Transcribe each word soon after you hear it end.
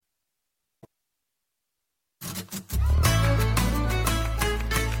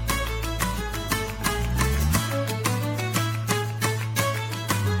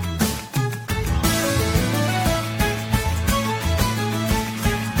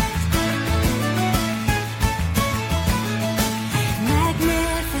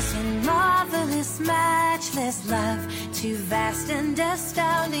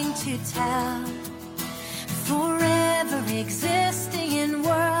tell, forever existing in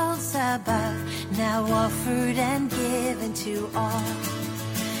worlds above, now offered and given to all.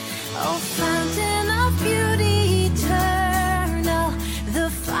 Oh, fountain of beauty eternal, the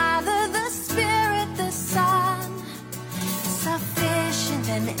Father, the Spirit, the Son, sufficient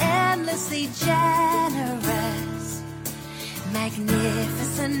and endlessly generous,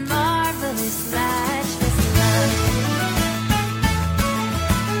 magnificent, marvelous, matchless love.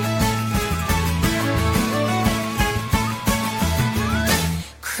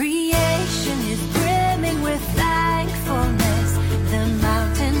 Creation is brimming with thankfulness, the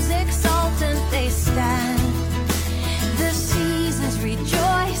mountains exultant they stand, the seasons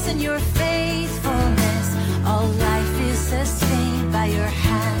rejoice in your faithfulness, all life is sustained by your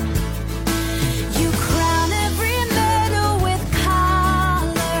hand. You crown every meadow with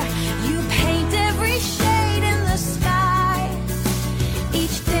color, you paint every shade in the sky,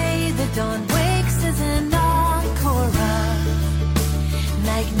 each day the dawn wakes as an encore of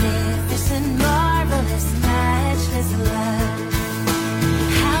magnificent, marvelous, matchless love.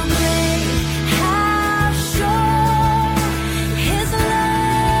 How great, how sure, His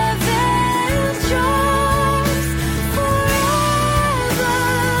love endures forevermore.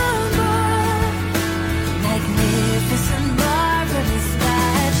 Magnificent, marvelous,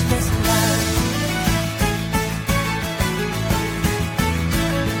 matchless love.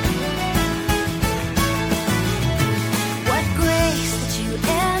 What grace that you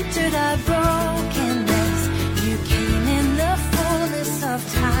entered our brokenness. You came in the fullness of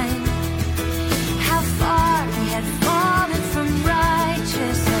time. How far we had fallen from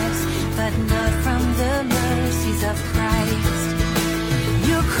righteousness, but not from the mercies of Christ.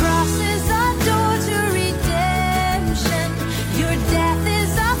 Your cross is our door to redemption. Your death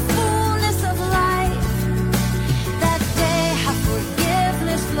is our fullness of life. That day how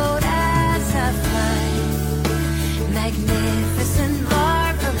forgiveness flowed as a flood. Magnificent,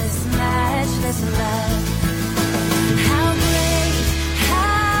 marvelous, matchless love. How great,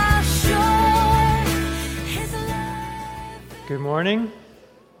 how sure His love. Good morning.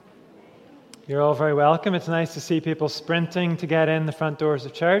 You're all very welcome. It's nice to see people sprinting to get in the front doors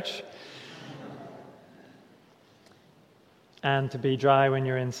of church and to be dry when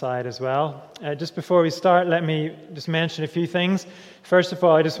you're inside as well. Just before we start, let me just mention a few things. First of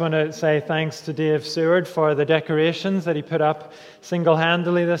all, I just want to say thanks to Dave Seward for the decorations that he put up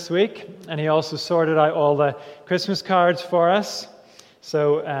single-handedly this week, and he also sorted out all the Christmas cards for us.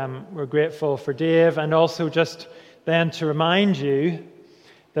 So we're grateful for Dave, and also just then to remind you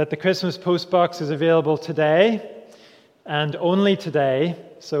that the Christmas postbox is available today and only today.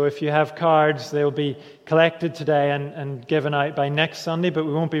 So if you have cards, they'll be collected today and given out by next Sunday, but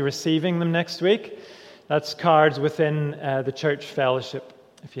we won't be receiving them next week. That's cards within the church fellowship,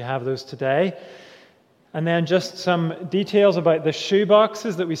 if you have those today. And then just some details about the shoe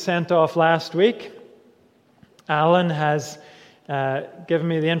boxes that we sent off last week. Alan has given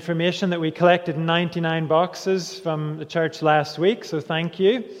me the information that we collected 99 boxes from the church last week, so thank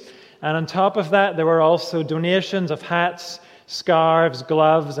you. And on top of that, there were also donations of hats, scarves,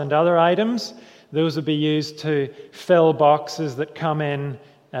 gloves, and other items. Those will be used to fill boxes that come in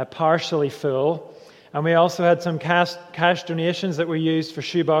partially full. And we also had some cash donations that were used for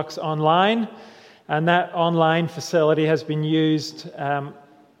Shoebox Online, and that online facility has been used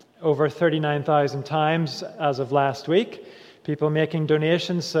over 39,000 times as of last week. People making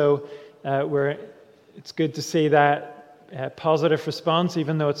donations, so it's good to see that positive response,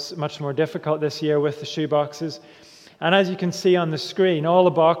 even though it's much more difficult this year with the shoe boxes. And as you can see on the screen, all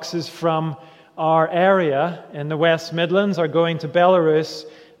the boxes from our area in the West Midlands are going to Belarus,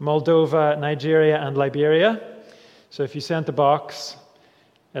 Moldova, Nigeria, and Liberia. So if you sent a box,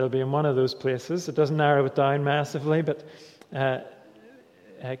 it'll be in one of those places. It doesn't narrow it down massively, but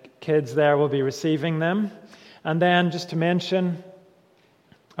kids there will be receiving them. And then just to mention,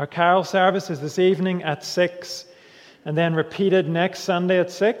 our carol service is this evening at 6, and then repeated next Sunday at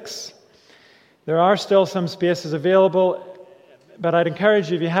 6. There are still some spaces available, but I'd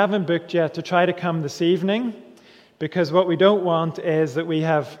encourage you, if you haven't booked yet, to try to come this evening, because what we don't want is that we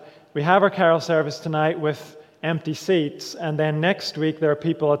have our carol service tonight with empty seats, and then next week there are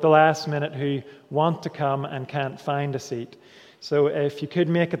people at the last minute who want to come and can't find a seat. So if you could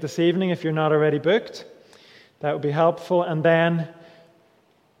make it this evening, if you're not already booked, that would be helpful. And then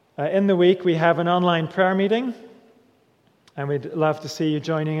in the week we have an online prayer meeting, and we'd love to see you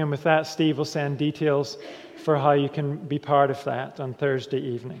joining in with that. Steve will send details for how you can be part of that on Thursday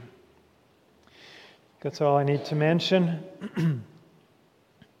evening. That's all I need to mention.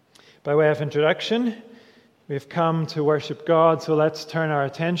 By way of introduction, We've come to worship God, so let's turn our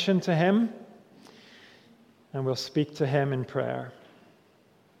attention to him, and we'll speak to him in prayer.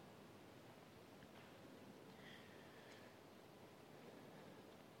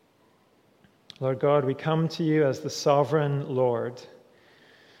 Lord God, we come to you as the sovereign Lord,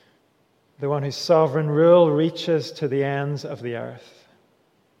 the one whose sovereign rule reaches to the ends of the earth.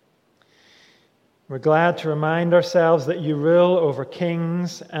 We're glad to remind ourselves that you rule over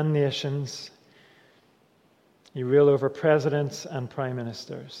kings and nations. You rule over presidents and prime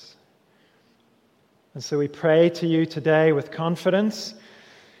ministers. And so we pray to you today with confidence.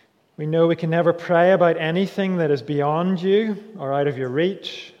 We know we can never pray about anything that is beyond you or out of your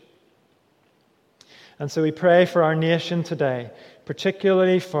reach. And so we pray for our nation today,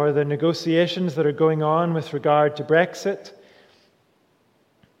 particularly for the negotiations that are going on with regard to Brexit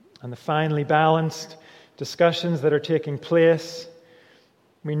and the finely balanced discussions that are taking place.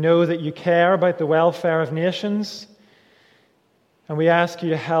 We know that you care about the welfare of nations, and we ask you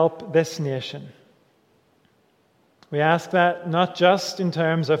to help this nation. We ask that not just in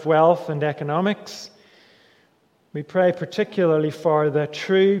terms of wealth and economics. We pray particularly for the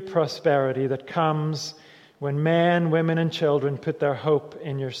true prosperity that comes when men, women, and children put their hope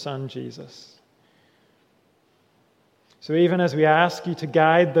in your Son, Jesus. So even as we ask you to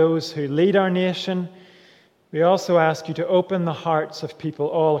guide those who lead our nation, we also ask you to open the hearts of people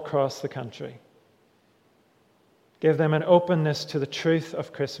all across the country. Give them an openness to the truth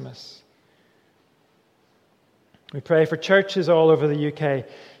of Christmas. We pray for churches all over the UK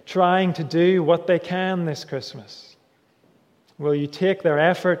trying to do what they can this Christmas. Will you take their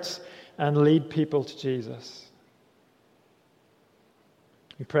efforts and lead people to Jesus?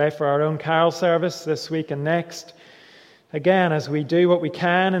 We pray for our own carol service this week and next. Again, as we do what we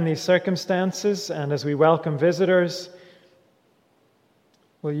can in these circumstances and as we welcome visitors,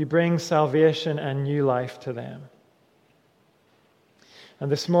 will you bring salvation and new life to them? And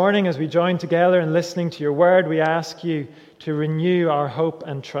this morning, as we join together in listening to your word, we ask you to renew our hope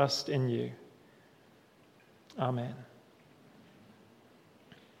and trust in you. Amen.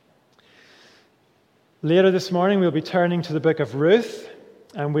 Later this morning, we'll be turning to the book of Ruth,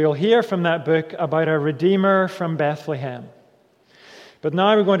 and we'll hear from that book about our Redeemer from Bethlehem. But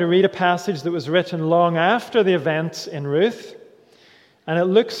now we're going to read a passage that was written long after the events in Ruth, and it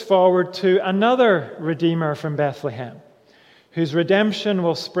looks forward to another Redeemer from Bethlehem, whose redemption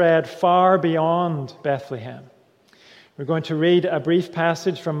will spread far beyond Bethlehem. We're going to read a brief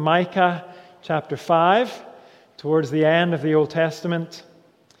passage from Micah chapter 5, towards the end of the Old Testament.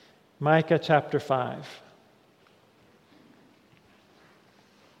 Micah chapter 5.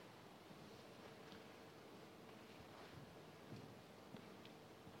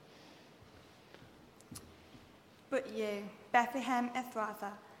 But you, Bethlehem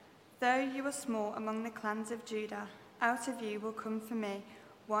Ephrathah, though you are small among the clans of Judah, out of you will come for me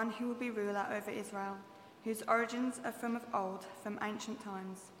one who will be ruler over Israel, whose origins are from of old, from ancient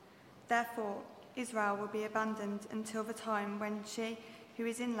times. Therefore, Israel will be abandoned until the time when she who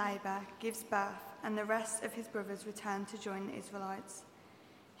is in labour gives birth, and the rest of his brothers return to join the Israelites.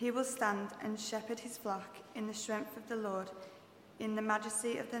 He will stand and shepherd his flock in the strength of the Lord, in the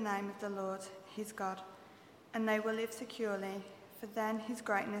majesty of the name of the Lord his God. And they will live securely, for then his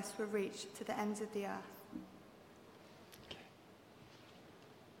greatness will reach to the ends of the earth.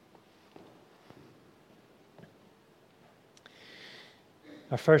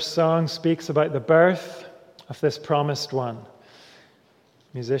 Our first song speaks about the birth of this promised one.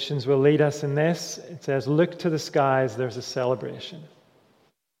 Musicians will lead us in this. It says, "Look to the skies, there's a celebration."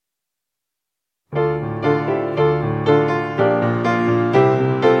 Thank you.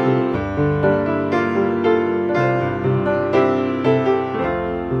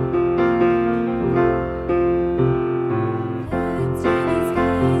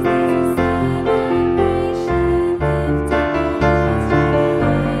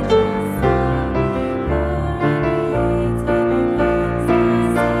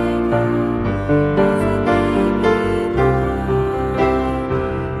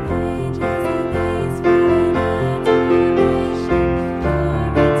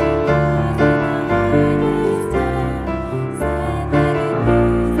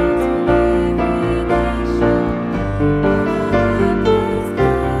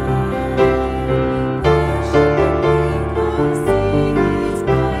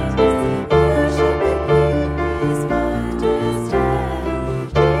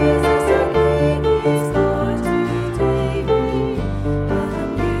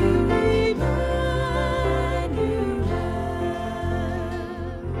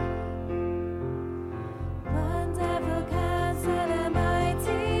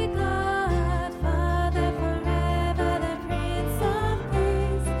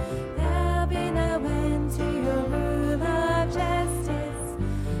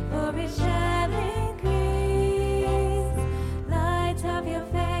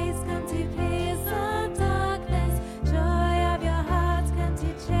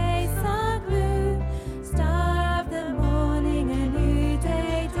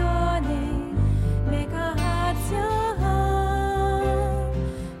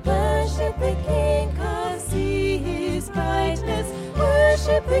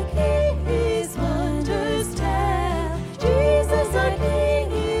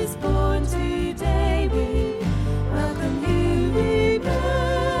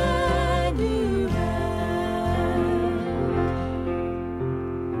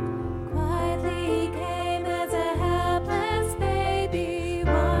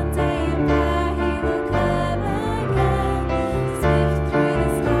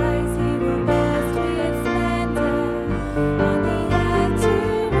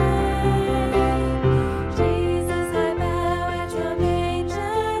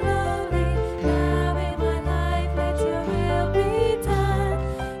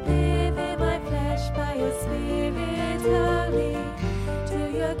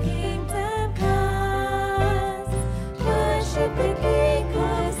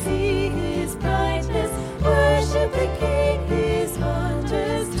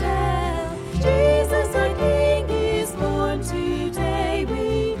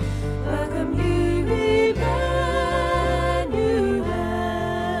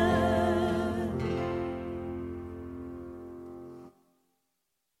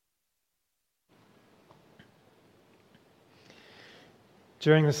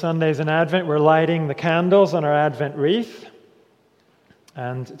 During the Sundays in Advent, we're lighting the candles on our Advent wreath.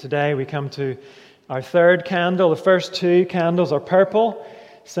 And today we come to our third candle. The first two candles are purple,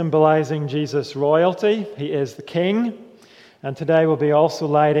 symbolizing Jesus' royalty. He is the King. And today we'll be also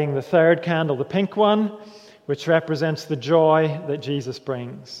lighting the third candle, the pink one, which represents the joy that Jesus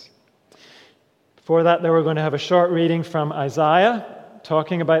brings. Before that, we're going to have a short reading from Isaiah,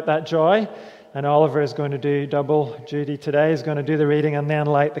 talking about that joy. And Oliver is going to do double duty today. He's going to do the reading and then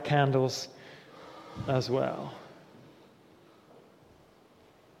light the candles as well.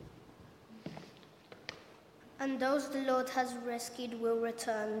 And those the Lord has rescued will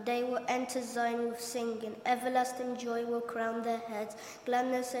return. They will enter Zion with singing. Everlasting joy will crown their heads.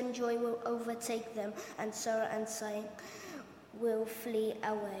 Gladness and joy will overtake them, and sorrow and sighing will flee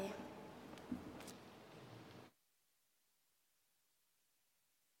away.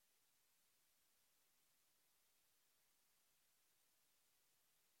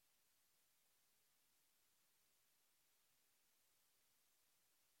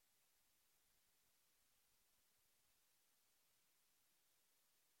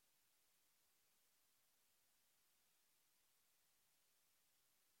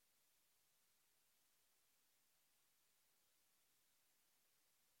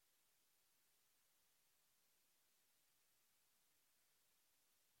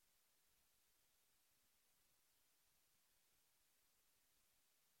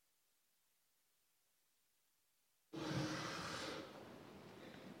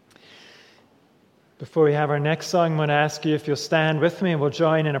 Before we have our next song, I'm going to ask you if you'll stand with me and we'll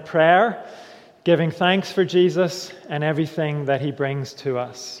join in a prayer, giving thanks for Jesus and everything that he brings to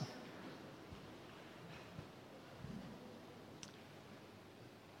us.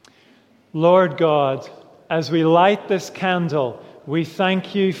 Lord God, as we light this candle, we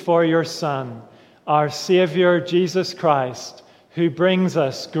thank you for your Son, our Savior Jesus Christ, who brings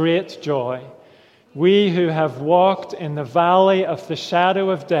us great joy. We who have walked in the valley of the shadow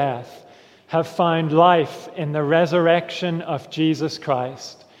of death have found life in the resurrection of Jesus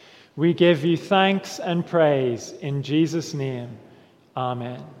Christ. We give you thanks and praise in Jesus' name.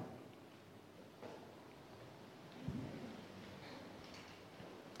 Amen.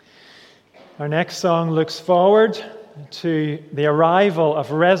 Our next song looks forward to the arrival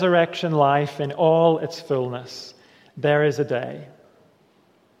of resurrection life in all its fullness. There is a day.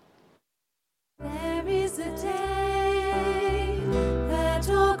 There is a day that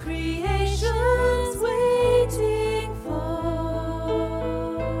all creation's waiting for.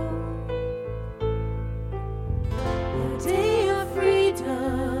 A day of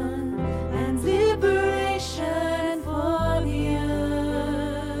freedom and liberation for the earth.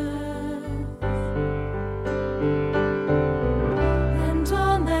 And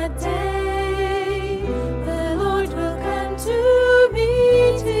on that day, the Lord will come to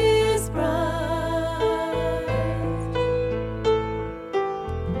meet his bride.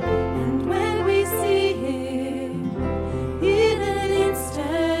 And when we see him, in an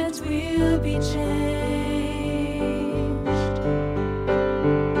instant we'll be changed.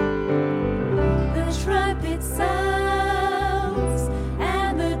 The trumpet sounds,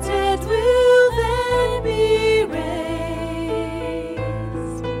 and the dead will then be raised.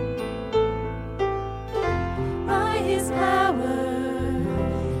 By his power,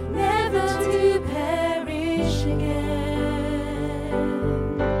 never to perish again.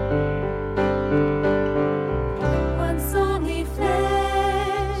 Once only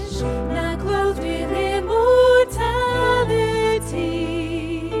flesh, now clothed with immortality.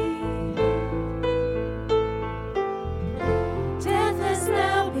 Death has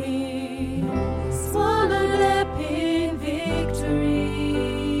now been swallowed up in victory.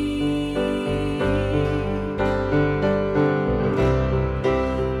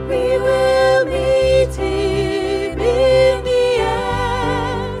 We will meet him in the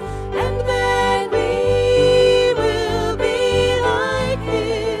air, and then we will be like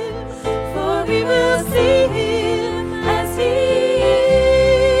him, for we will see him as he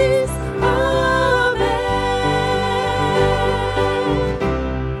is. Amen.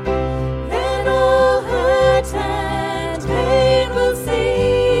 Then all hurt and pain will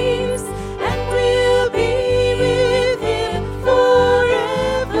cease, and we'll be with him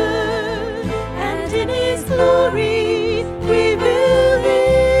forever. And in his glory we will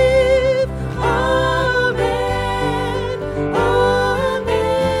live. Amen. Amen.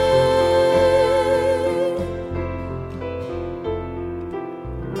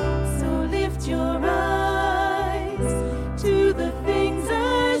 So lift your eyes to the things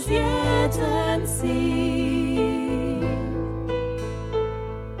as yet unseen,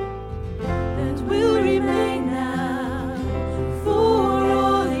 that will remain now for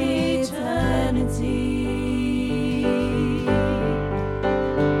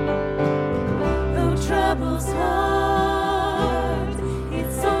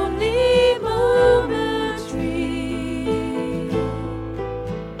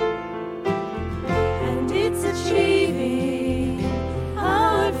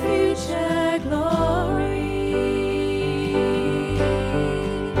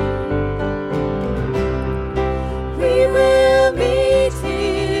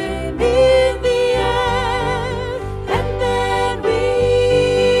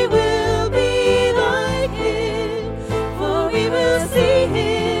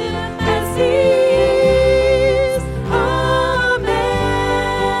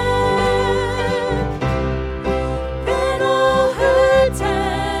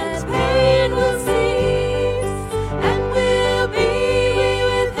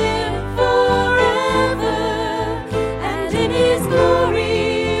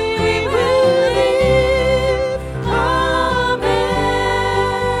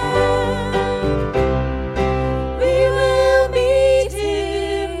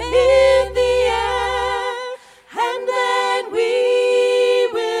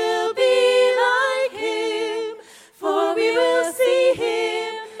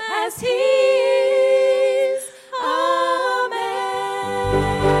as He is. Amen.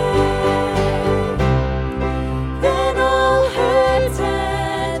 Then all hurt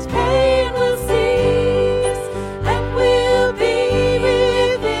and pain will cease, and we'll be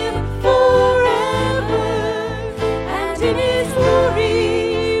with Him forever, and in His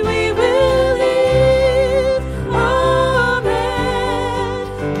glory we will live. Amen.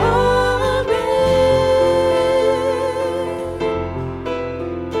 Amen.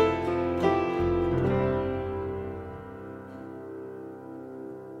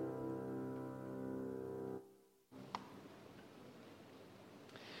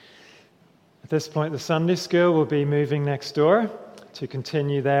 At this point, the Sunday school will be moving next door to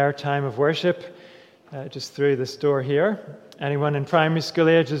continue their time of worship just through this door here. Anyone in primary school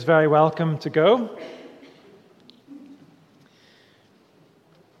age is very welcome to go.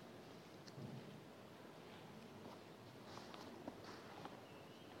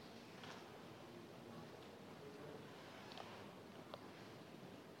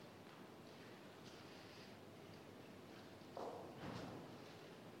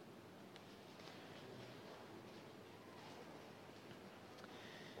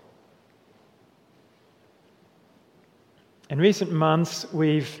 In recent months,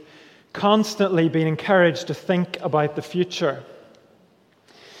 we've constantly been encouraged to think about the future.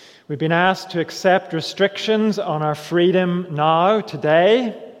 We've been asked to accept restrictions on our freedom now,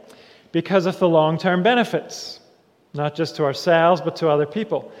 today, because of the long-term benefits, not just to ourselves, but to other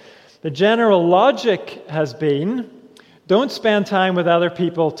people. The general logic has been, don't spend time with other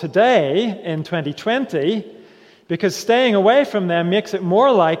people today in 2020, because staying away from them makes it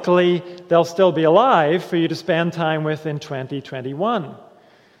more likely they'll still be alive for you to spend time with in 2021.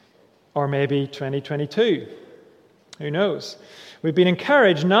 Or maybe 2022. Who knows? We've been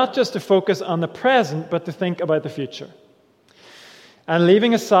encouraged not just to focus on the present, but to think about the future. And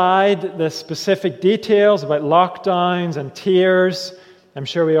leaving aside the specific details about lockdowns and tiers, I'm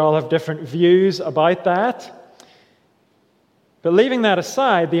sure we all have different views about that. But leaving that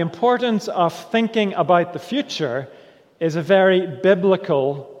aside, the importance of thinking about the future is a very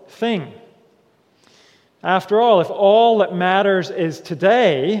biblical thing. After all, if all that matters is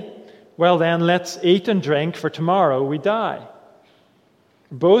today, well then let's eat and drink, for tomorrow we die.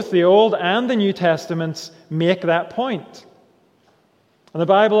 Both the Old and the New Testaments make that point. And the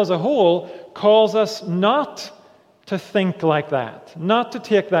Bible as a whole calls us not to think like that, not to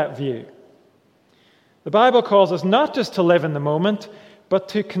take that view. The Bible calls us not just to live in the moment, but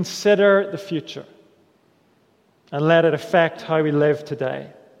to consider the future and let it affect how we live today.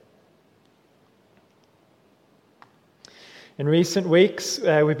 In recent weeks,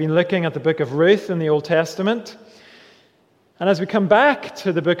 we've been looking at the book of Ruth in the Old Testament. And as we come back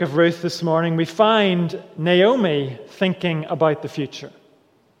to the book of Ruth this morning, we find Naomi thinking about the future.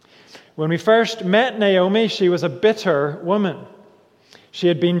 When we first met Naomi, she was a bitter woman. She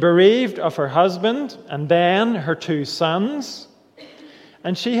had been bereaved of her husband and then her 2 sons,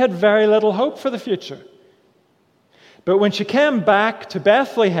 and she had very little hope for the future. But when she came back to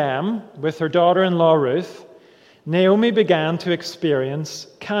Bethlehem with her daughter-in-law Ruth, Naomi began to experience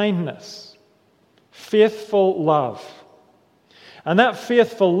kindness, faithful love. And that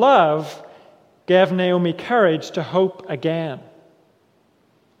faithful love gave Naomi courage to hope again.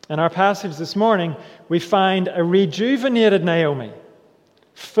 In our passage this morning, we find a rejuvenated Naomi,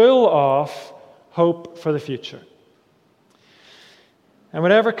 full of hope for the future. And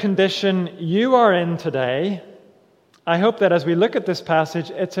whatever condition you are in today, I hope that as we look at this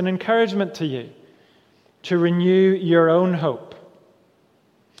passage, it's an encouragement to you to renew your own hope.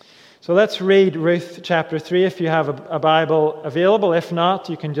 So let's read Ruth chapter 3 if you have a Bible available. If not,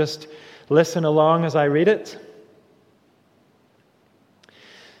 you can just listen along as I read it.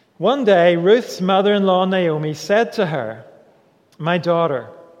 One day, Ruth's mother-in-law Naomi said to her, "My daughter,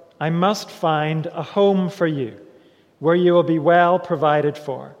 I must find a home for you, where you will be well provided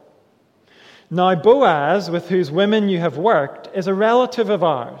for. Now Boaz, with whose women you have worked, is a relative of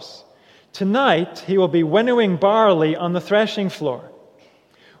ours. Tonight he will be winnowing barley on the threshing floor.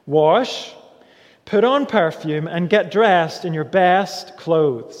 Wash, put on perfume, and get dressed in your best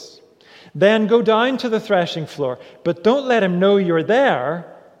clothes. Then go down to the threshing floor, but don't let him know you're there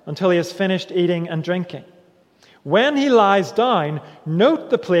until he has finished eating and drinking. When he lies down,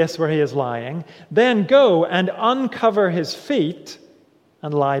 note the place where he is lying, then go and uncover his feet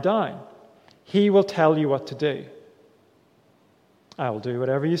and lie down. He will tell you what to do." "I will do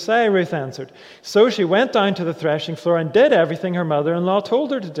whatever you say," Ruth answered. So she went down to the threshing floor and did everything her mother-in-law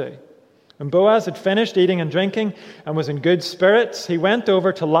told her to do. When Boaz had finished eating and drinking and was in good spirits, he went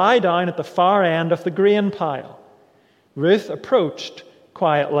over to lie down at the far end of the grain pile. Ruth approached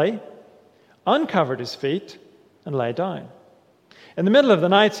quietly, uncovered his feet, and lay down. In the middle of the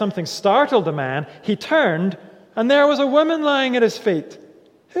night, something startled the man. He turned, and there was a woman lying at his feet.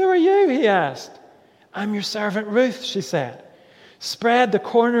 "Who are you?" he asked. "I'm your servant Ruth," she said. "Spread the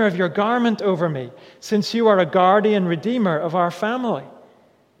corner of your garment over me, since you are a guardian redeemer of our family."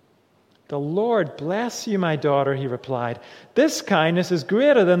 "The Lord bless you, my daughter," he replied. "This kindness is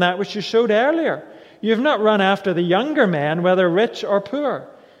greater than that which you showed earlier. You have not run after the younger men, whether rich or poor.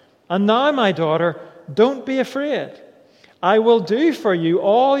 And now, my daughter, don't be afraid. I will do for you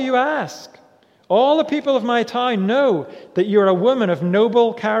all you ask. All the people of my town know that you are a woman of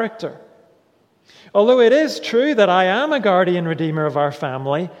noble character. Although it is true that I am a guardian redeemer of our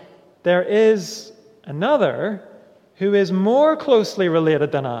family, there is another who is more closely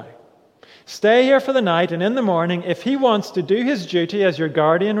related than I. Stay here for the night, and in the morning, if he wants to do his duty as your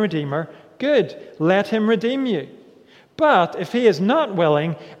guardian redeemer, good, let him redeem you. But if he is not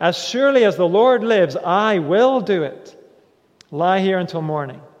willing, as surely as the Lord lives, I will do it. Lie here until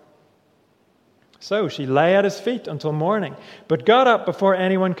morning." So she lay at his feet until morning, but got up before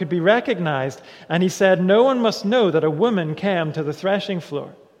anyone could be recognized, and he said, "No one must know that a woman came to the threshing floor."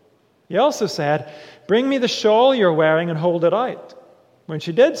 He also said, "Bring me the shawl you're wearing and hold it out." When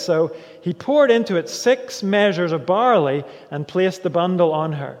she did so, he poured into it 6 measures of barley and placed the bundle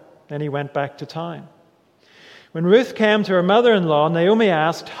on her. Then he went back to town. When Ruth came to her mother-in-law, Naomi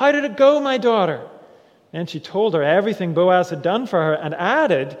asked, "How did it go, my daughter?" And she told her everything Boaz had done for her and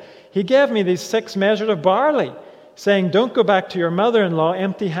added, "He gave me these 6 measures of barley, saying, 'Don't go back to your mother-in-law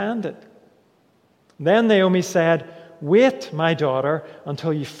empty-handed.'" Then Naomi said, "Wait, my daughter,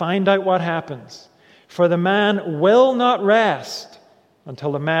 until you find out what happens, for the man will not rest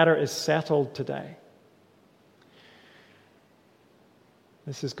until the matter is settled today."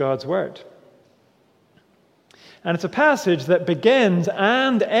 This is God's word. And it's a passage that begins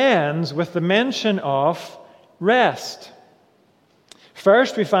and ends with the mention of rest.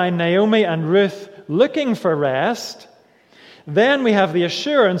 First, we find Naomi and Ruth looking for rest. Then we have the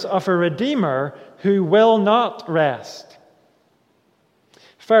assurance of a Redeemer who will not rest.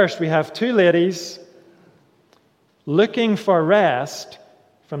 First, we have 2 ladies looking for rest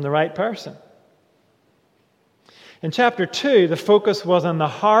from the right person. In chapter 2, the focus was on the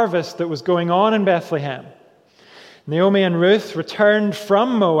harvest that was going on in Bethlehem. Naomi and Ruth returned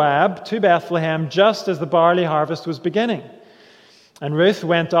from Moab to Bethlehem just as the barley harvest was beginning. And Ruth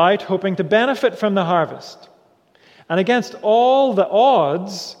went out hoping to benefit from the harvest. And against all the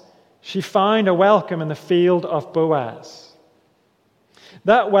odds, she found a welcome in the field of Boaz.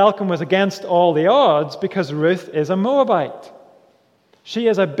 That welcome was against all the odds because Ruth is a Moabite. She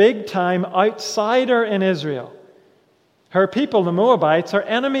is a big-time outsider in Israel. Her people, the Moabites, are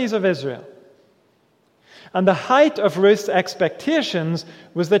enemies of Israel. And the height of Ruth's expectations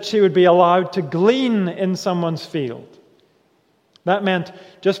was that she would be allowed to glean in someone's field. That meant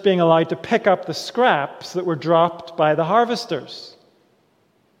just being allowed to pick up the scraps that were dropped by the harvesters.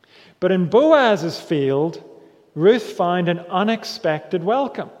 But in Boaz's field, Ruth found an unexpected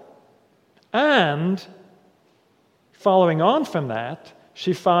welcome. And, following on from that,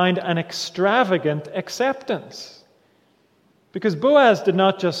 she found an extravagant acceptance. Because Boaz did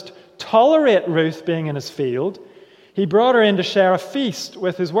not just tolerate Ruth being in his field, he brought her in to share a feast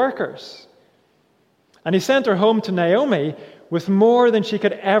with his workers. And he sent her home to Naomi with more than she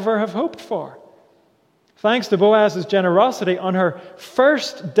could ever have hoped for. Thanks to Boaz's generosity, on her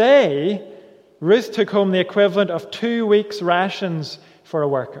first day, Ruth took home the equivalent of 2 weeks' rations for a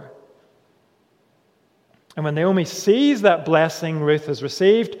worker. And when Naomi sees that blessing Ruth has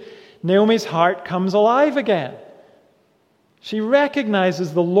received, Naomi's heart comes alive again. She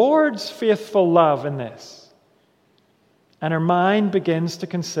recognizes the Lord's faithful love in this, and her mind begins to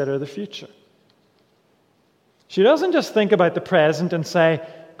consider the future. She doesn't just think about the present and say,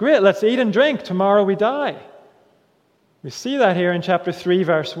 "Great, let's eat and drink, tomorrow we die." We see that here in chapter 3,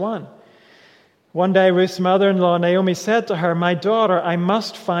 verse 1. One day, Ruth's mother-in-law, Naomi, said to her, "My daughter, I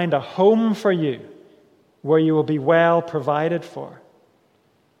must find a home for you where you will be well provided for."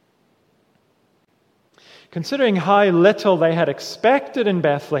 Considering how little they had expected in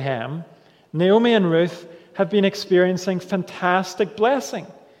Bethlehem, Naomi and Ruth have been experiencing fantastic blessing.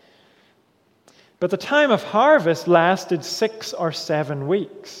 But the time of harvest lasted 6 or 7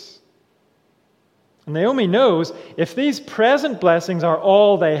 weeks. And Naomi knows if these present blessings are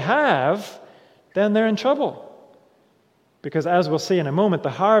all they have, then they're in trouble. Because as we'll see in a moment, the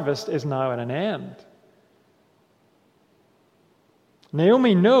harvest is now at an end.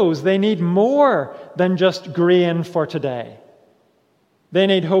 Naomi knows they need more than just grain for today. They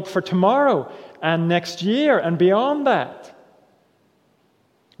need hope for tomorrow and next year and beyond that.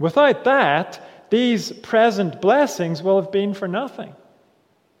 Without that, these present blessings will have been for nothing.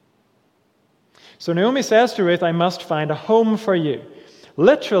 So Naomi says to Ruth, I must find a home for you.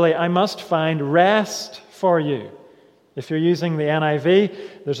 Literally, I must find rest for you. If you're using the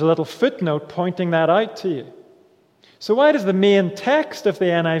NIV, there's a little footnote pointing that out to you. So why does the main text of the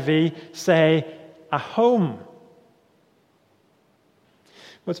NIV say a home?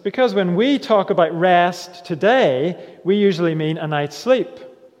 Well, it's because when we talk about rest today, we usually mean a night's sleep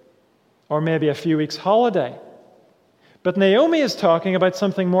or maybe a few weeks' holiday. But Naomi is talking about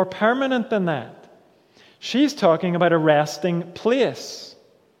something more permanent than that. She's talking about a resting place.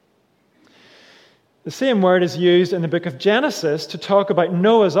 The same word is used in the book of Genesis to talk about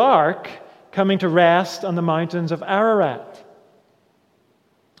Noah's Ark coming to rest on the mountains of Ararat.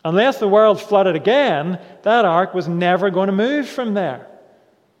 Unless the world flooded again, that ark was never going to move from there.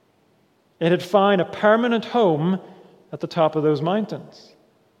 It had found a permanent home at the top of those mountains.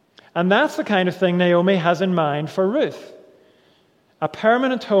 And that's the kind of thing Naomi has in mind for Ruth. A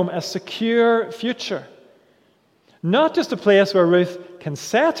permanent home, a secure future. Not just a place where Ruth can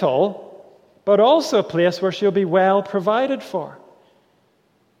settle, but also a place where she'll be well provided for.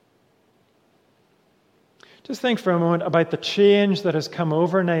 Just think for a moment about the change that has come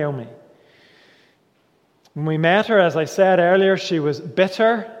over Naomi. When we met her, as I said earlier, she was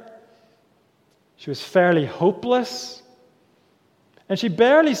bitter. She was fairly hopeless. And she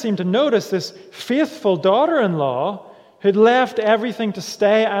barely seemed to notice this faithful daughter-in-law who'd left everything to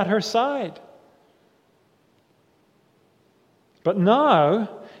stay at her side. But now,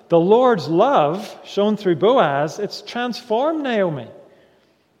 the Lord's love, shown through Boaz, it's transformed Naomi.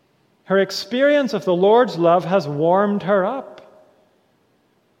 Her experience of the Lord's love has warmed her up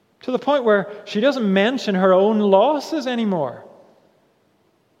to the point where she doesn't mention her own losses anymore.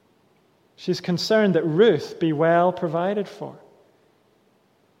 She's concerned that Ruth be well provided for.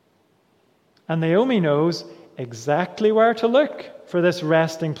 And Naomi knows exactly where to look for this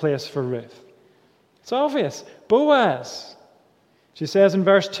resting place for Ruth. It's obvious. Boaz. She says in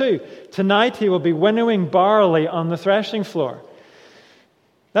verse 2, tonight he will be winnowing barley on the threshing floor.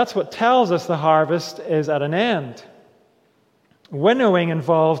 That's what tells us the harvest is at an end. Winnowing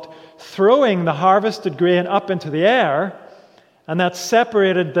involved throwing the harvested grain up into the air, and that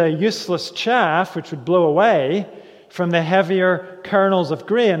separated the useless chaff, which would blow away, from the heavier kernels of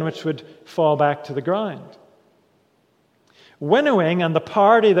grain, which would fall back to the ground. Winnowing and the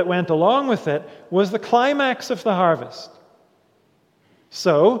party that went along with it was the climax of the harvest.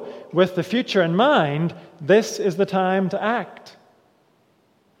 So, with the future in mind, this is the time to act.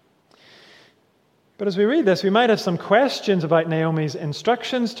 But as we read this, we might have some questions about Naomi's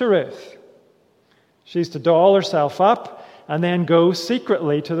instructions to Ruth. She's to doll herself up and then go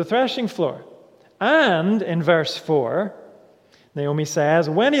secretly to the threshing floor. And in verse 4, Naomi says,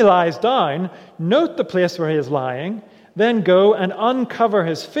 when he lies down, note the place where he is lying, then go and uncover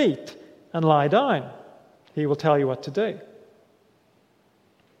his feet and lie down. He will tell you what to do.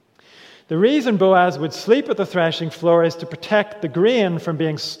 The reason Boaz would sleep at the threshing floor is to protect the grain from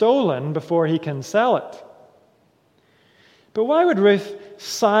being stolen before he can sell it. But why would Ruth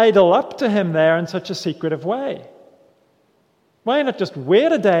sidle up to him there in such a secretive way? Why not just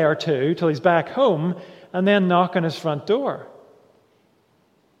wait a day or two till he's back home and then knock on his front door?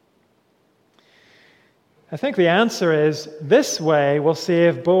 I think the answer is this way will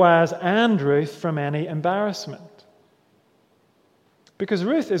save Boaz and Ruth from any embarrassment. Because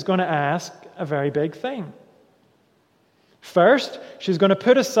Ruth is going to ask a very big thing. First, she's going to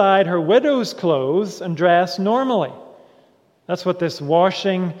put aside her widow's clothes and dress normally. That's what this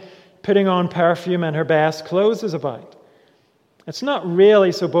washing, putting on perfume and her best clothes is about. It's not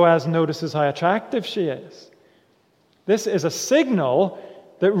really so Boaz notices how attractive she is. This is a signal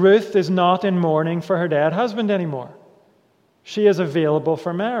that Ruth is not in mourning for her dead husband anymore. She is available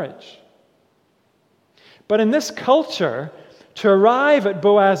for marriage. But in this culture, to arrive at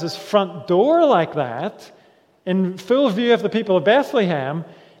Boaz's front door like that, in full view of the people of Bethlehem,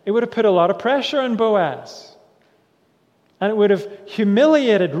 it would have put a lot of pressure on Boaz. And it would have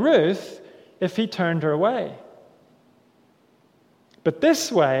humiliated Ruth if he turned her away. But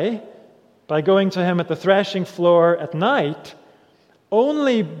this way, by going to him at the threshing floor at night,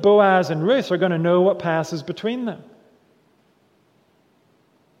 only Boaz and Ruth are going to know what passes between them.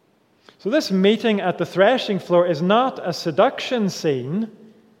 So this meeting at the threshing floor is not a seduction scene.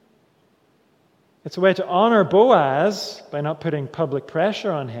 It's a way to honor Boaz by not putting public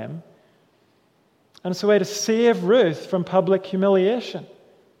pressure on him. And it's a way to save Ruth from public humiliation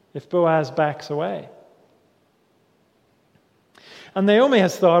if Boaz backs away. And Naomi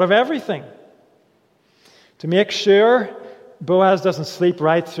has thought of everything to make sure Boaz doesn't sleep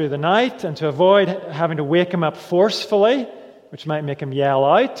right through the night, and to avoid having to wake him up forcefully, which might make him yell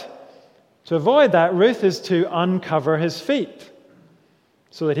out, to avoid that, Ruth is to uncover his feet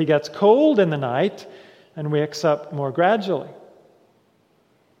so that he gets cold in the night and wakes up more gradually.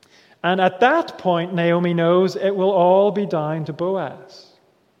 And at that point, Naomi knows it will all be down to Boaz.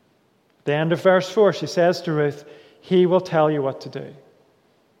 At the end of verse 4, she says to Ruth, "He will tell you what to do.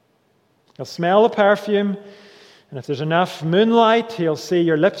 He'll smell the perfume, and if there's enough moonlight, he'll see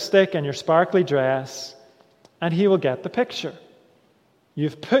your lipstick and your sparkly dress, and he will get the picture.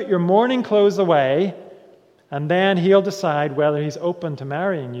 You've put your mourning clothes away, and then he'll decide whether he's open to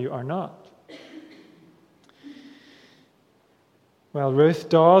marrying you or not." Well, Ruth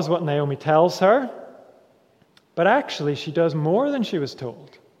does what Naomi tells her, but actually she does more than she was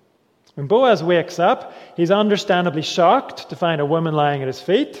told. When Boaz wakes up, he's understandably shocked to find a woman lying at his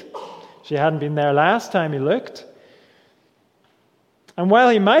feet. She hadn't been there last time he looked. And while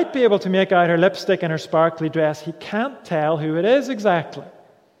he might be able to make out her lipstick and her sparkly dress, he can't tell who it is exactly.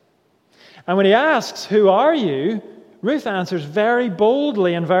 And when he asks, "Who are you?" Ruth answers very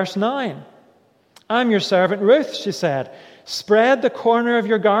boldly in verse 9. "I'm your servant Ruth," she said. "Spread the corner of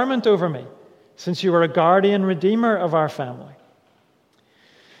your garment over me, since you are a guardian redeemer of our family."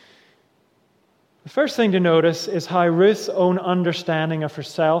 The first thing to notice is how Ruth's own understanding of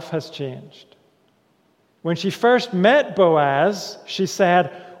herself has changed. When she first met Boaz, she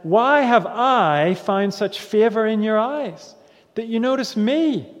said, "Why have I found such favor in your eyes, that you notice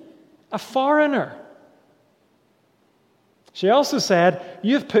me, a foreigner?" She also said,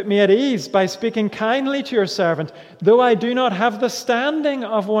 "You've put me at ease by speaking kindly to your servant, though I do not have the standing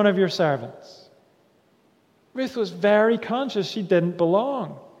of one of your servants." Ruth was very conscious she didn't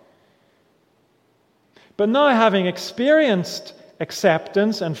belong. But now, having experienced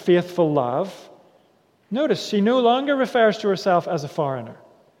acceptance and faithful love, notice she no longer refers to herself as a foreigner.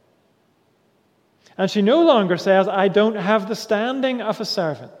 And she no longer says, "I don't have the standing of a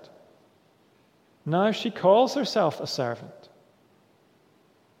servant." Now she calls herself a servant.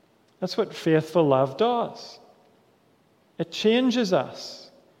 That's what faithful love does. It changes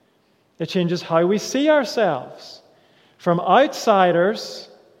us. It changes how we see ourselves, from outsiders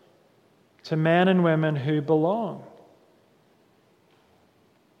to men and women who belong.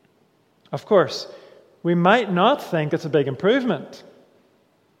 Of course, we might not think it's a big improvement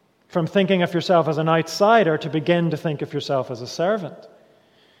from thinking of yourself as an outsider to begin to think of yourself as a servant.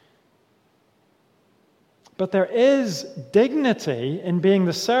 But there is dignity in being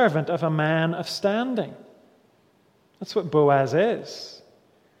the servant of a man of standing. That's what Boaz is.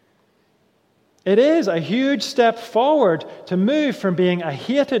 It is a huge step forward to move from being a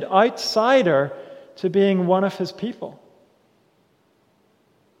hated outsider to being one of his people.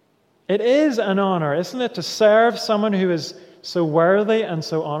 It is an honor, isn't it, to serve someone who is so worthy and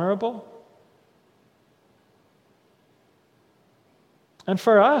so honorable? And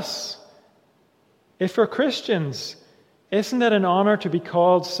for us, if we're Christians, isn't it an honor to be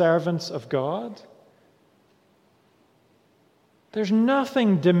called servants of God? There's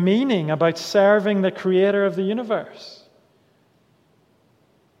nothing demeaning about serving the Creator of the universe,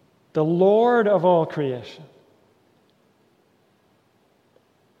 the Lord of all creation.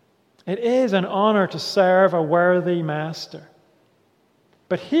 It is an honor to serve a worthy master.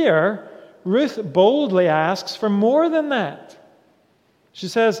 But here, Ruth boldly asks for more than that. She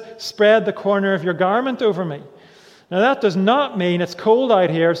says, "Spread the corner of your garment over me." Now that does not mean it's cold out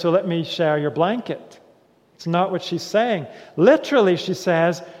here, so let me share your blanket. It's not what she's saying. Literally, she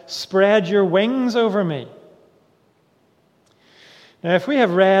says, "Spread your wings over me." Now, if we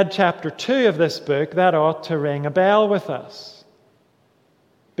have read chapter 2 of this book, that ought to ring a bell with us.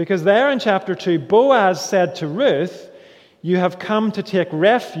 Because there in chapter 2, Boaz said to Ruth, "You have come to take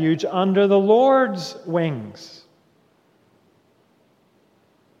refuge under the Lord's wings."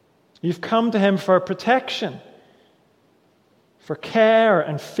 You've come to him for protection, for care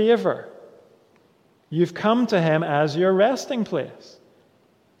and favor. You've come to him as your resting place.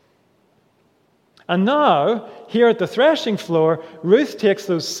 And now, here at the threshing floor, Ruth takes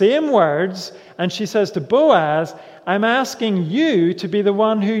those same words and she says to Boaz, "I'm asking you to be the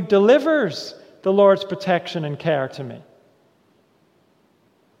one who delivers the Lord's protection and care to me."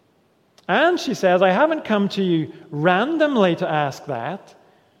 And she says, "I haven't come to you randomly to ask that.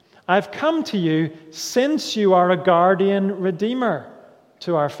 I've come to you since you are a guardian redeemer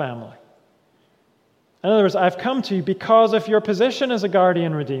to our family." In other words, I've come to you because of your position as a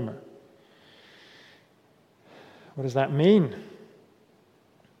guardian redeemer. What does that mean?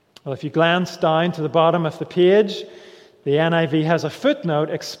 Well, if you glance down to the bottom of the page, the NIV has a footnote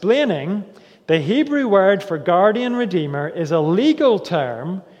explaining The Hebrew word for guardian redeemer is a legal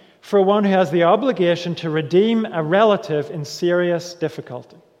term for one who has the obligation to redeem a relative in serious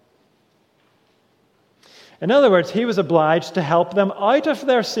difficulty. In other words, he was obliged to help them out of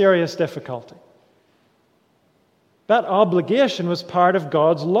their serious difficulty. That obligation was part of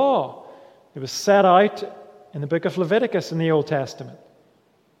God's law. It was set out in the book of Leviticus in the Old Testament.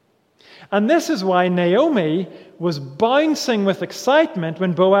 And this is why Naomi was bouncing with excitement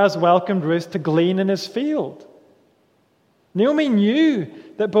when Boaz welcomed Ruth to glean in his field. Naomi knew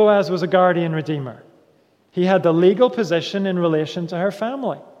that Boaz was a guardian redeemer. He had the legal position in relation to her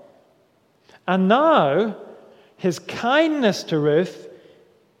family. And now, his kindness to Ruth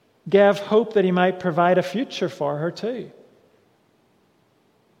gave hope that he might provide a future for her too.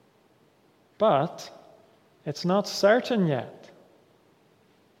 But it's not certain yet.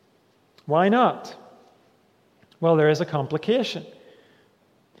 Why not? Well, there is a complication.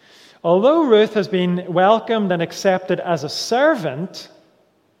 Although Ruth has been welcomed and accepted as a servant,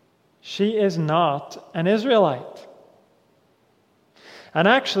 she is not an Israelite. And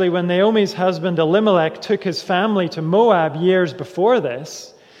actually, when Naomi's husband Elimelech took his family to Moab years before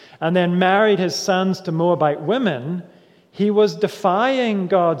this, and then married his sons to Moabite women, he was defying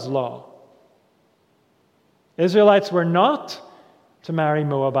God's law. Israelites were not to marry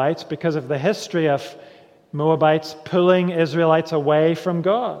Moabites because of the history of Moabites pulling Israelites away from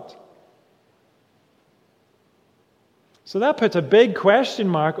God. So that puts a big question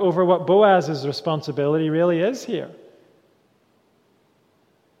mark over what Boaz's responsibility really is here.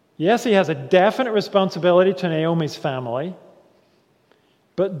 Yes, he has a definite responsibility to Naomi's family,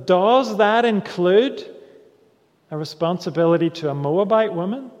 but does that include a responsibility to a Moabite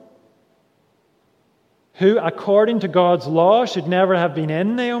woman who, according to God's law, should never have been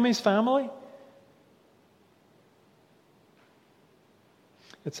in Naomi's family?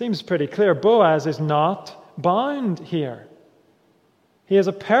 It seems pretty clear Boaz is not bound here. He has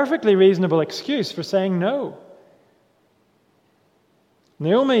a perfectly reasonable excuse for saying no.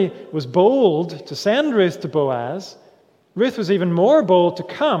 Naomi was bold to send Ruth to Boaz. Ruth was even more bold to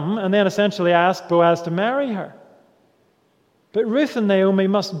come and then essentially ask Boaz to marry her. But Ruth and Naomi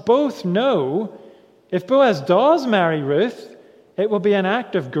must both know if Boaz does marry Ruth, it will be an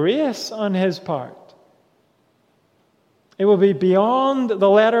act of grace on his part. It will be beyond the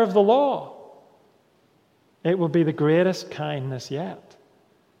letter of the law. It will be the greatest kindness yet.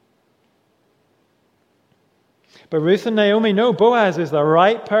 But Ruth and Naomi know Boaz is the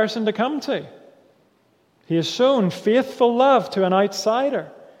right person to come to. He has shown faithful love to an outsider.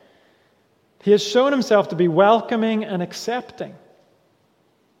 He has shown himself to be welcoming and accepting.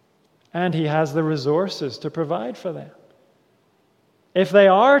 And he has the resources to provide for them. If they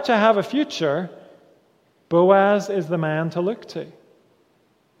are to have a future, Boaz is the man to look to.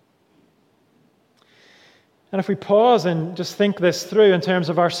 And if we pause and just think this through in terms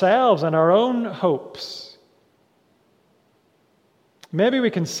of ourselves and our own hopes, maybe we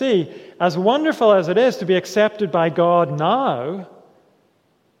can see, as wonderful as it is to be accepted by God now,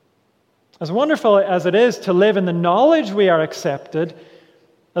 as wonderful as it is to live in the knowledge we are accepted,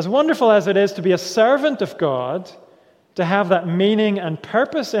 as wonderful as it is to be a servant of God, to have that meaning and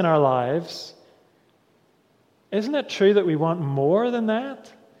purpose in our lives, isn't it true that we want more than that?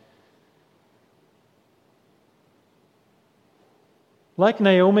 Like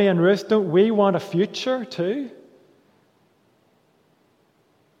Naomi and Ruth, don't we want a future too?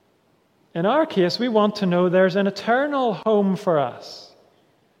 In our case, we want to know there's an eternal home for us,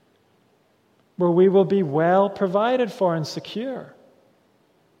 where we will be well provided for and secure,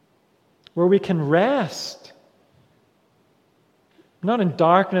 where we can rest, not in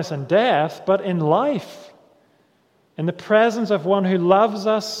darkness and death, but in life, in the presence of one who loves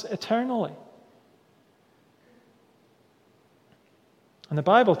us eternally. And the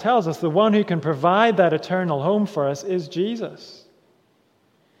Bible tells us the one who can provide that eternal home for us is Jesus.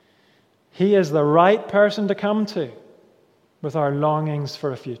 He is the right person to come to with our longings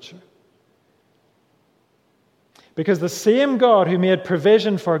for a future. Because the same God who made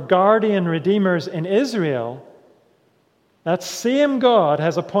provision for guardian redeemers in Israel, that same God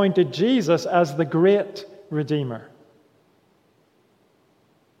has appointed Jesus as the great Redeemer.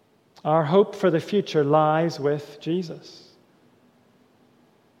 Our hope for the future lies with Jesus.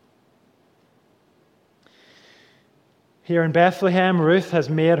 Here in Bethlehem, Ruth has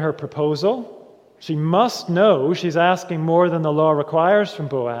made her proposal. She must know she's asking more than the law requires from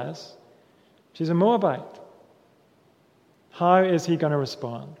Boaz. She's a Moabite. How is he going to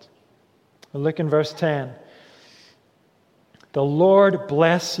respond? Well, look in verse 10. "The Lord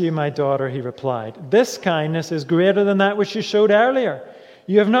bless you, my daughter," he replied. "This kindness is greater than that which you showed earlier,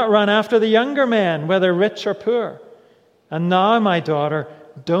 You have not run after the younger men, whether rich or poor. And now, my daughter,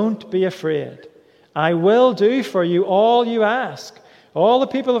 don't be afraid. I will do for you all you ask. All the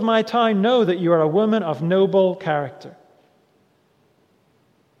people of my town know that you are a woman of noble character."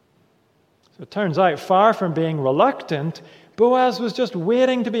 So it turns out, far from being reluctant, Boaz was just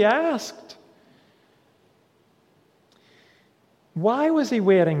waiting to be asked. Why was he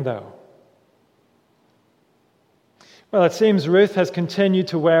waiting, though? Well, it seems Ruth has continued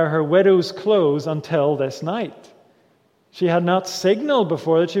to wear her widow's clothes until this night. She had not signaled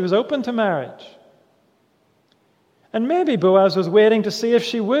before that she was open to marriage. And maybe Boaz was waiting to see if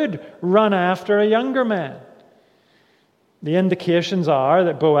she would run after a younger man. The indications are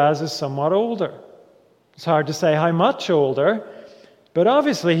that Boaz is somewhat older. It's hard to say how much older, but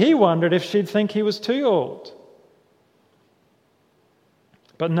obviously he wondered if she'd think he was too old.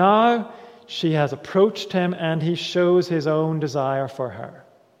 But now she has approached him and he shows his own desire for her.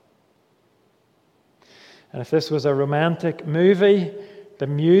 And if this was a romantic movie, the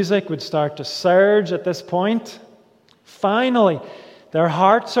music would start to surge at this point. Finally, their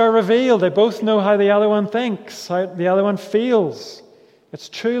hearts are revealed. They both know how the other one thinks, how the other one feels. It's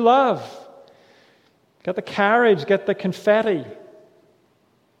true love. Get the carriage, get the confetti.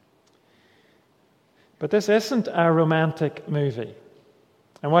 But this isn't a romantic movie.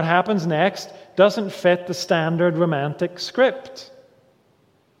 And what happens next doesn't fit the standard romantic script.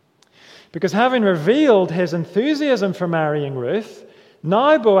 Because having revealed his enthusiasm for marrying Ruth,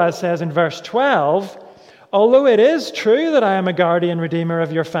 now Boaz says in verse 12, "Although it is true that I am a guardian redeemer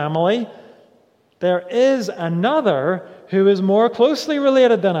of your family, there is another who is more closely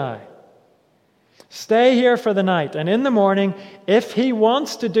related than I. Stay here for the night, and in the morning, if he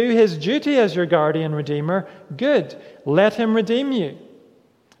wants to do his duty as your guardian redeemer, good, let him redeem you.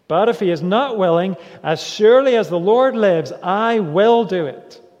 But if he is not willing, as surely as the Lord lives, I will do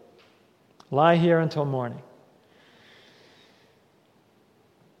it. Lie here until morning."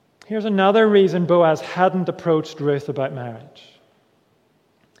 Here's another reason Boaz hadn't approached Ruth about marriage.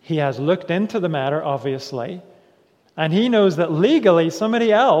 He has looked into the matter, obviously, and he knows that legally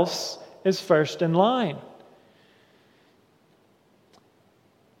somebody else is first in line.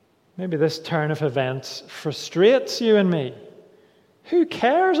 Maybe this turn of events frustrates you and me. Who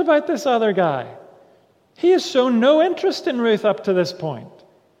cares about this other guy? He has shown no interest in Ruth up to this point.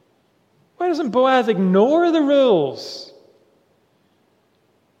 Why doesn't Boaz ignore the rules?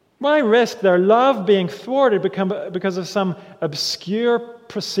 Why risk their love being thwarted because of some obscure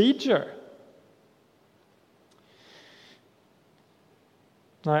procedure?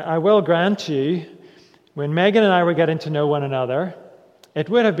 Now, I will grant you, when Megan and I were getting to know one another, it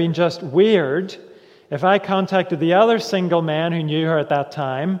would have been just weird if I contacted the other single men who knew her at that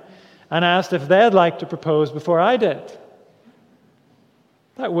time and asked if they'd like to propose before I did.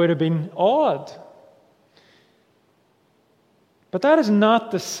 That would have been odd. But that is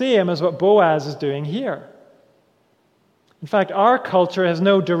not the same as what Boaz is doing here. In fact, our culture has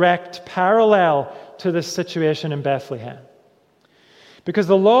no direct parallel to this situation in Bethlehem. Because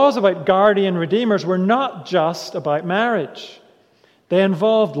the laws about guardian redeemers were not just about marriage. They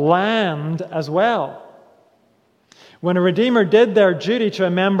involved land as well. When a redeemer did their duty to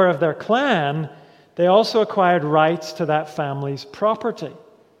a member of their clan, they also acquired rights to that family's property.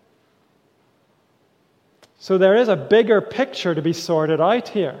 So there is a bigger picture to be sorted out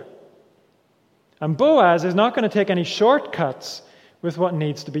here. And Boaz is not going to take any shortcuts with what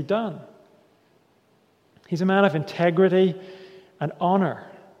needs to be done. He's a man of integrity and honor.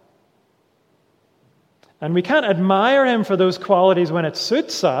 And we can't admire him for those qualities when it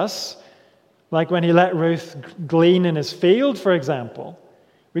suits us, like when he let Ruth glean in his field, for example.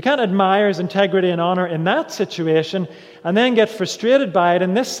 We can't admire his integrity and honor in that situation and then get frustrated by it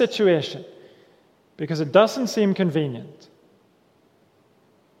in this situation because it doesn't seem convenient.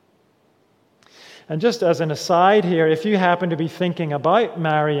 And just as an aside here, if you happen to be thinking about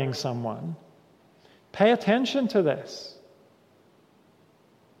marrying someone, pay attention to this.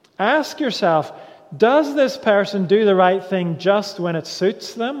 Ask yourself, does this person do the right thing just when it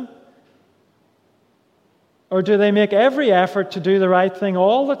suits them? Or do they make every effort to do the right thing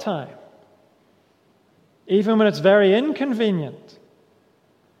all the time, even when it's very inconvenient?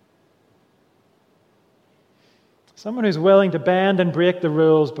 Someone who's willing to bend and break the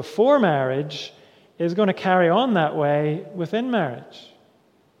rules before marriage is going to carry on that way within marriage.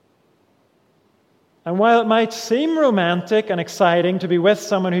 And while it might seem romantic and exciting to be with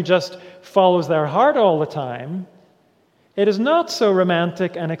someone who just follows their heart all the time, it is not so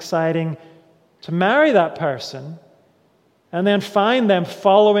romantic and exciting to marry that person and then find them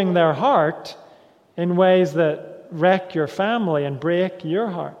following their heart in ways that wreck your family and break your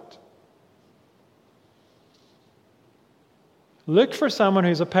heart. Look for someone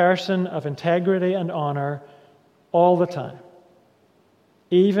who's a person of integrity and honor all the time,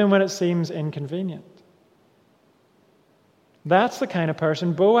 even when it seems inconvenient. That's the kind of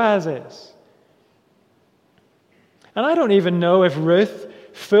person Boaz is. And I don't even know if Ruth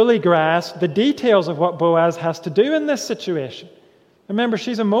fully grasped the details of what Boaz has to do in this situation. Remember,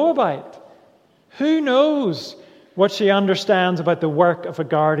 she's a Moabite. Who knows what she understands about the work of a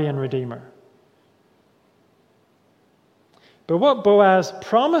guardian redeemer? But what Boaz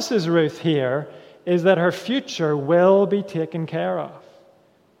promises Ruth here is that her future will be taken care of.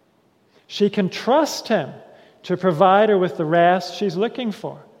 She can trust him to provide her with the rest she's looking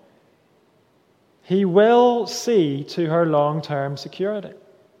for. He will see to her long-term security.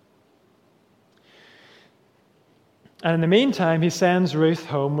 And in the meantime, he sends Ruth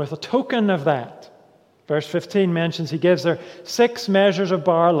home with a token of that. Verse 15 mentions he gives her 6 measures of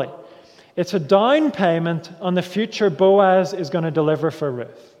barley. It's a down payment on the future Boaz is going to deliver for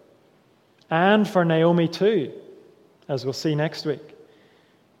Ruth. And for Naomi too, as we'll see next week.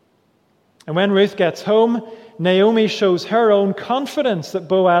 And when Ruth gets home, Naomi shows her own confidence that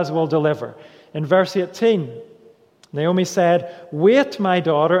Boaz will deliver. In verse 18, Naomi said, "Wait, my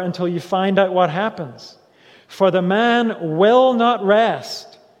daughter, until you find out what happens. For the man will not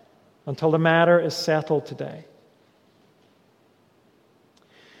rest until the matter is settled today."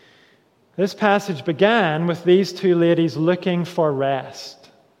 This passage began with these 2 ladies looking for rest.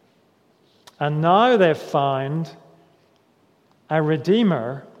 And now they've found a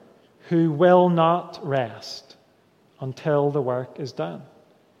Redeemer who will not rest until the work is done.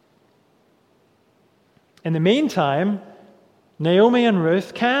 In the meantime, Naomi and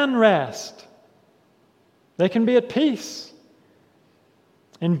Ruth can rest. They can be at peace.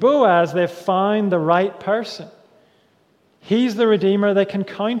 In Boaz, they've found the right person. He's the Redeemer they can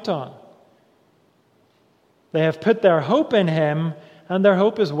count on. They have put their hope in him, and their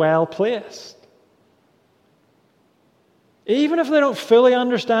hope is well placed. Even if they don't fully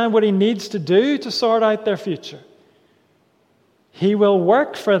understand what he needs to do to sort out their future, he will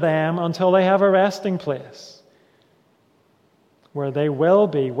work for them until they have a resting place where they will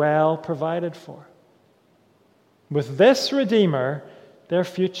be well provided for. With this Redeemer, their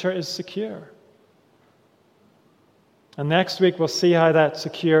future is secure. And next week we'll see how that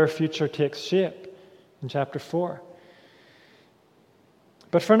secure future takes shape in chapter 4.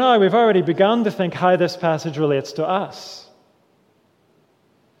 But for now, we've already begun to think how this passage relates to us.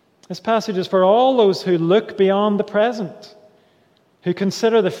 This passage is for all those who look beyond the present, who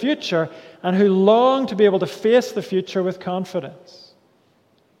consider the future, and who long to be able to face the future with confidence.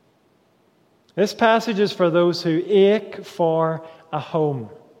 This passage is for those who ache for a home,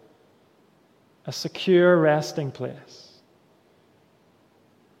 a secure resting place.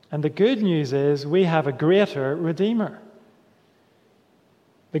 And the good news is we have a greater Redeemer.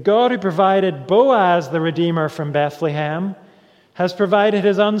 The God who provided Boaz, the Redeemer from Bethlehem, has provided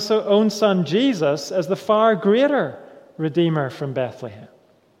his own son Jesus as the far greater Redeemer from Bethlehem.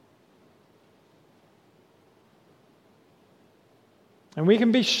 And we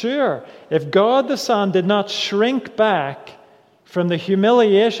can be sure, if God the Son did not shrink back from the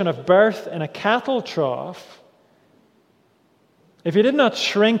humiliation of birth in a cattle trough, if he did not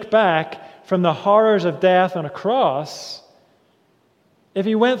shrink back from the horrors of death on a cross, if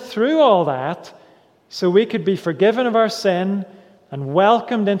he went through all that so we could be forgiven of our sin and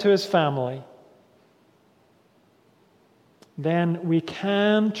welcomed into his family, then we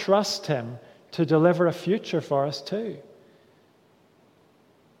can trust him to deliver a future for us too.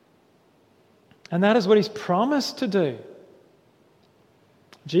 And that is what he's promised to do.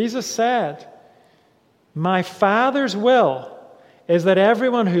 Jesus said, "My Father's will is that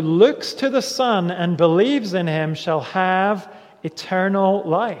everyone who looks to the Son and believes in him shall have eternal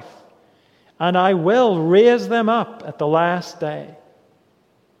life, and I will raise them up at the last day."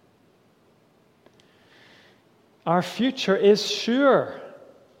 Our future is sure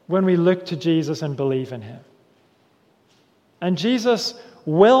when we look to Jesus and believe in him. And Jesus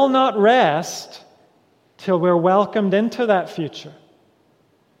will not rest till we're welcomed into that future.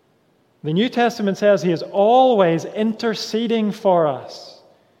 The New Testament says he is always interceding for us.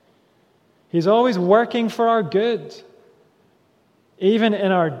 He's always working for our good, even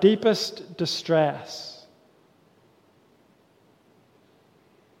in our deepest distress.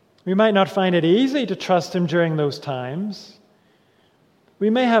 We might not find it easy to trust him during those times.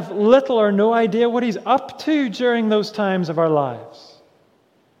 We may have little or no idea what he's up to during those times of our lives.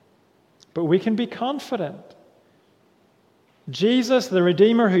 But we can be confident. Jesus, the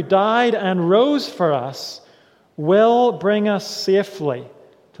Redeemer who died and rose for us, will bring us safely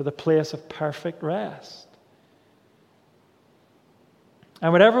to the place of perfect rest.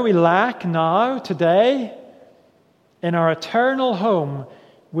 And whatever we lack now, today, in our eternal home,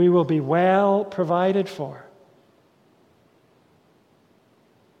 we will be well provided for.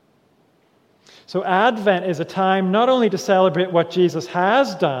 So Advent is a time not only to celebrate what Jesus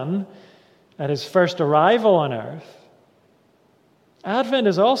has done at his first arrival on earth, Advent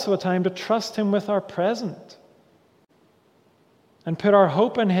is also a time to trust him with our present and put our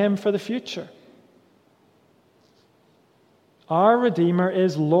hope in him for the future. Our Redeemer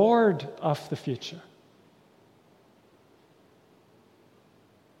is Lord of the future.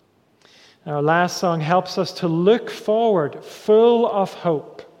 Our last song helps us to look forward full of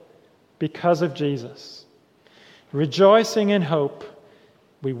hope because of Jesus. Rejoicing in hope,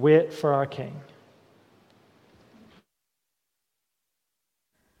 we wait for our King.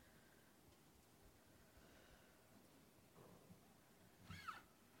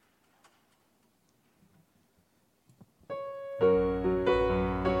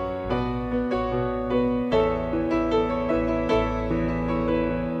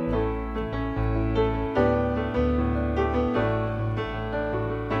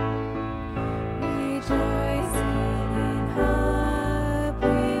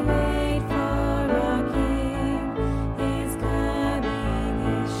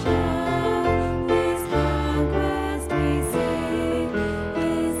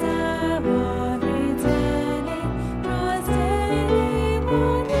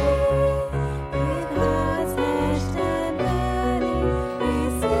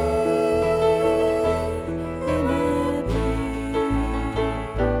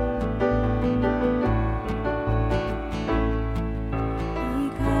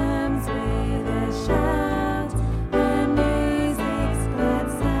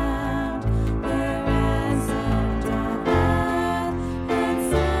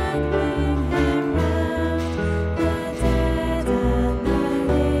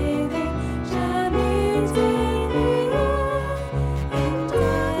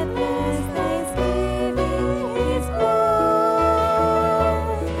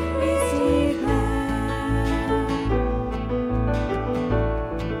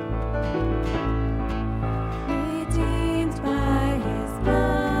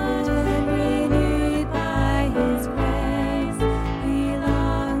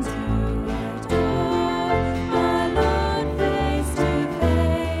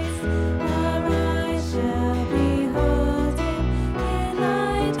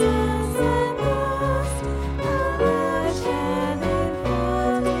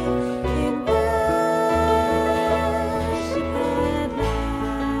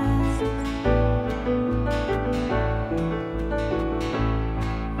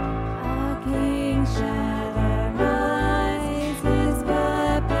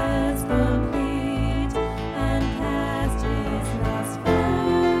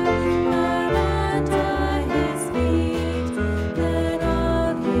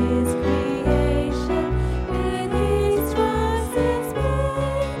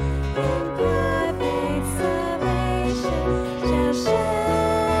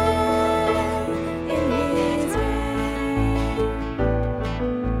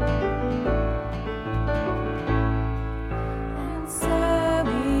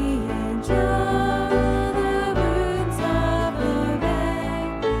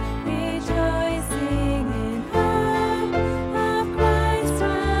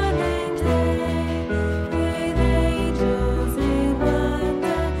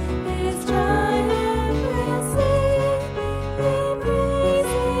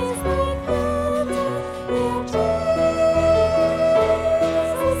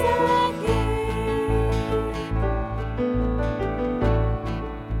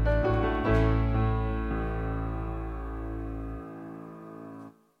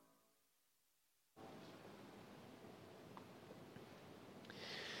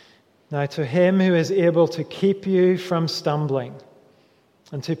 Now to him who is able to keep you from stumbling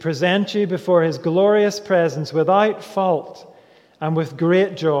and to present you before his glorious presence without fault and with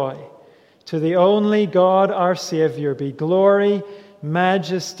great joy, to the only God our Savior be glory,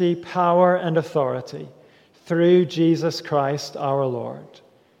 majesty, power, and authority through Jesus Christ our Lord,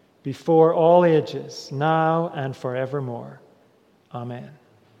 before all ages, now and forevermore. Amen.